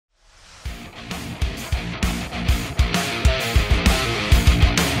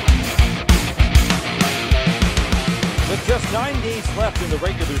9 days left in the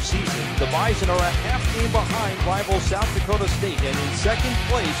regular season. The Bison are a half game behind rival South Dakota State and in second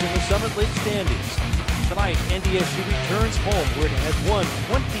place in the Summit League standings. Tonight, NDSU returns home where it has won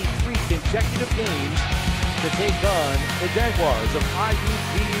 23 consecutive games to take on the Jaguars of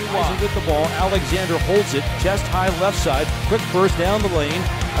IUPUI. Bison with the ball, Alexander holds it, chest high left side, quick burst down the lane,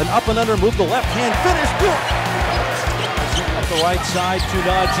 an up and under move, the left hand finish, good! Up the right side to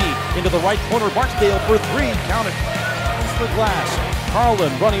Najee, into the right corner, Barksdale for three, count it. The glass. Carlin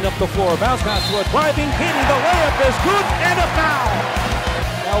running up the floor. Bounce pass to a driving Katie. The layup is good and a foul.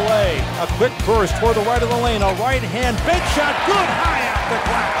 LA, a quick burst toward the right of the lane. A right hand big shot. Good high off the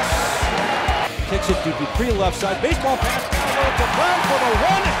glass. Kicks it to Dupree left side. Baseball pass down to Brown for the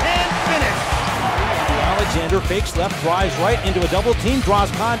one hand finish. Alexander fakes left, drives right into a double team. Draws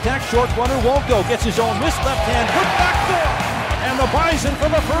contact. Short runner won't go. Gets his own wrist left hand. Good backdoor. And the Bison for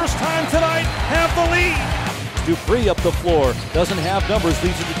the first time tonight have the lead. Dupree up the floor, doesn't have numbers,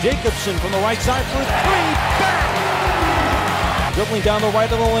 leads it to Jacobson from the right side for three, bang! Dribbling down the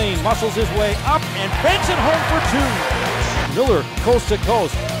right of the lane, muscles his way up and banks it home for two. Miller, coast to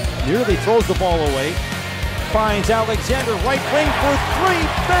coast, nearly throws the ball away. Finds Alexander, right wing for three,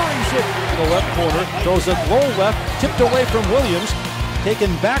 buries it in the left corner, throws it low left, tipped away from Williams.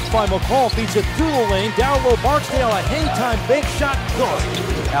 Taken back by McCall, feeds it through the lane, down low, Barksdale, a hang-time bank shot, good.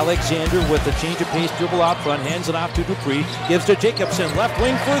 Alexander with the change of pace, dribble out front, hands it off to Dupree, gives to Jacobson, left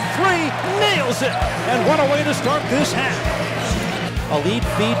wing for three, nails it, and what a way to start this half. A lead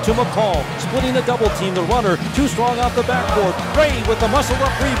feed to McCall, splitting the double team, the runner, too strong off the backboard, Ray with the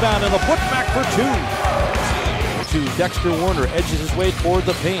muscle-up rebound and a putback for two. Dexter Warner edges his way toward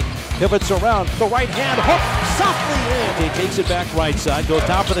the paint, pivots around, the right hand hook, softly in. He takes it back right side, goes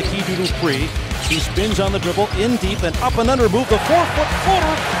top of the key to Dupree. He spins on the dribble, in deep, and up and under move, the 4-foot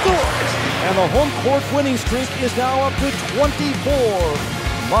floater, good! And the home court winning streak is now up to 24.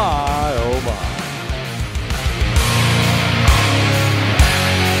 My, oh my.